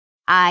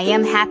I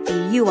am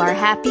happy, you are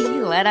happy,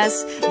 let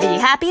us be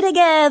happy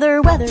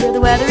together. Whether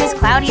the weather is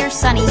cloudy or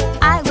sunny,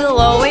 I will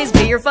always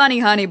be your funny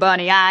honey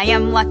bunny. I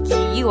am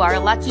lucky, you are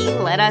lucky,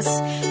 let us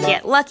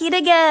get lucky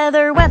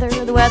together. Whether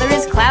the weather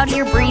is cloudy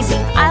or breezy,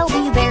 I'll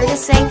be there to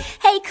say,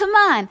 hey, come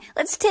on,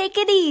 let's take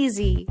it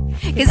easy.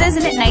 'Cause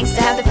isn't it nice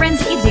to have the friends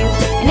that you do?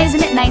 And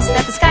isn't it nice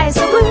that the sky is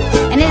so blue?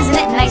 And isn't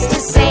it nice to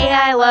say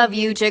I love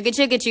you, chugga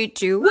chugga choo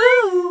choo,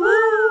 woo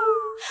woo.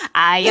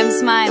 I am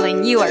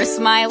smiling, you are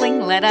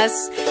smiling, let us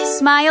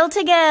smile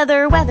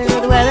together. Whether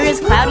the weather is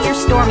cloudy or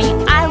stormy,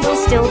 I will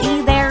still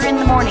be there in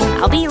the morning.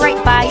 I'll be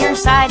right by your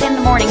side in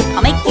the morning.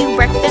 I'll make you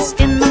breakfast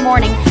in the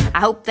morning. I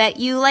hope that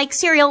you like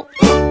cereal.